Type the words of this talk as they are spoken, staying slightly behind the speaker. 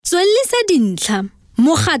Tswellisa dintlha.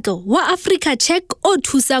 Mokgatlo wa Africa Check o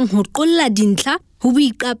thusang ho qolla dintlha ho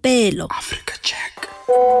boiqapelo. Africa Check.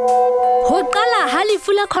 Ho qala ha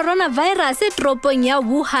lefu la coronavirus toropong ya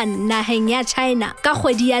Wuhan naheng ya China ka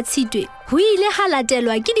kgwedi ya Tshitwe, ho ile ha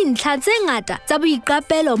latelwa ke dintlha tse ngata tsa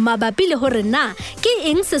boiqapelo mabapi le hore na ke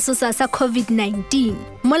eng sesosa sa Covid-19.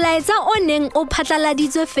 Molaetsa o neng o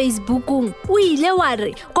phatlaladitswe Facebookong o ile wa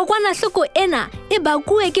re kokwanahloko ena e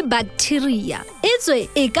bakuwe ke bacteria. Etswe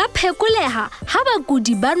e ka phekoleha ha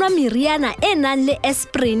bakudi ba nwa meriana e nang le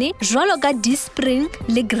aspirin jwalo ka aspirin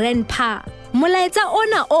le grandpa. Molaetsa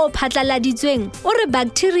ona o phatlaladitsweng o re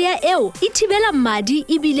bacteria eo e thibela madi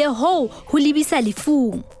ebile ho lebisa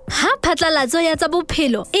lefung. Ha phatlalatso ya tsa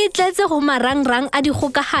bophelo e tletse ho marangrang a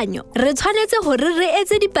dikgokahanyo, re tshwanetse hore re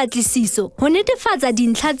etse dipatlisiso ho netefatsa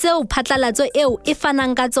dintlha tseo phatlalatso eo e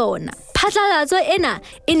fanang ka tsona. Phatlalatso ena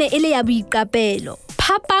e ne e le ya boiqapelo.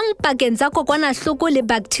 Phapang pakeng tsa kokwanahloko le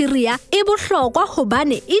bacteria e bohlokwa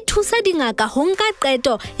hobane e thusa dingaka ho nka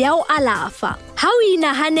qeto ya ho alafa. Ha o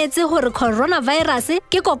inahanetse hore coronavirus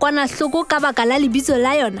ke kokwanahloko ka baka la lebitso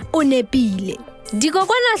la yona, o nepile.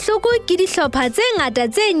 Dikokwanahloko ke dihlopha tse ngata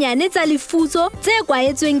tse nyane tsa lefutso tse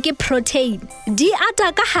kwaetsweng ke protein. Di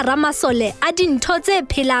ata ka hara masole a dintho tse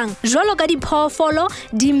phelang jwalo ka diphoofolo,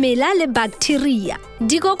 dimela le bacteria.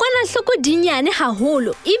 Dikokwanahloko di nyane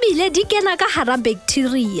haholo ebile di kena ka hara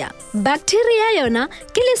bacteria. Bacteria yona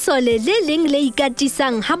ke lesole le leng le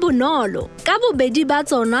ikatisang ha bonolo. Ka bobedi ba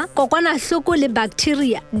tsona, kokwanahloko le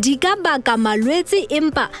bacteria di ka baka malwetse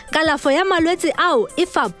empa kalafo ya malwetse ao e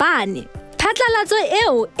fapane. Phatlalatso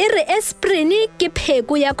eo e re aspirin ke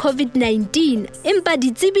pheko ya Covid-19 empa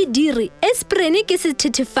ditsebi di re aspirin ke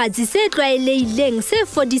sethethefatsi se tlwaelehileng se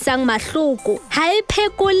fodisang mahloko. Ha e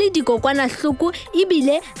phekole dikokwanahloko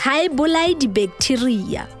ebile ha e bolaye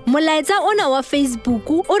dibacteria. Molaetsa ona wa Facebook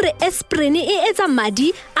o re aspirin e etsa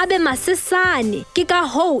madi a be masesane, ke ka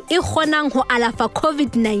hoo e kgonang ho alafa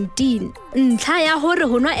Covid-19. Ntlha ya hore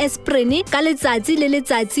ho nwa aspirin ka letsatsi le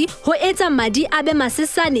letsatsi ho etsa madi a be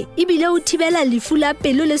masesane ebile o thibela lefu la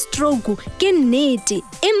pelo le stroke ke nnete,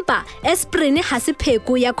 empa aspirin ha se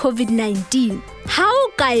pheko ya Covid-19. Ha o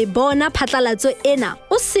ka e bona phatlalatso ena,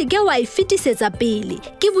 o seke wa e fetisetsa pele,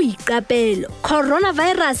 ke boiqapelo.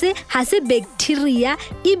 Coronavirus ha se bacteria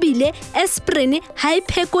ebile aspirin ha e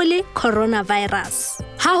phekole coronavirus.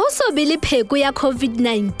 Ha ho so be le pheko ya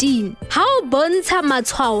Covid-19. Ha o bontsha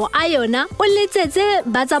matshwao a yona, o letsetse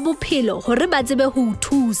ba tsa bophelo hore ba tsebe ho o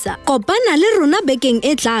thusa. Kopana le rona bekeng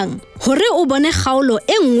e tlang hore o bone kgaolo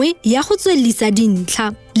e nngwe ya go tswellisa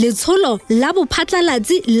dintlha. Letsholo la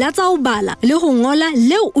bophatlalatsi la tsa ho bala le ho ngola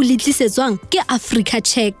leo o le tlisetswang ke Africa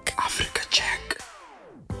Check. Africa Check.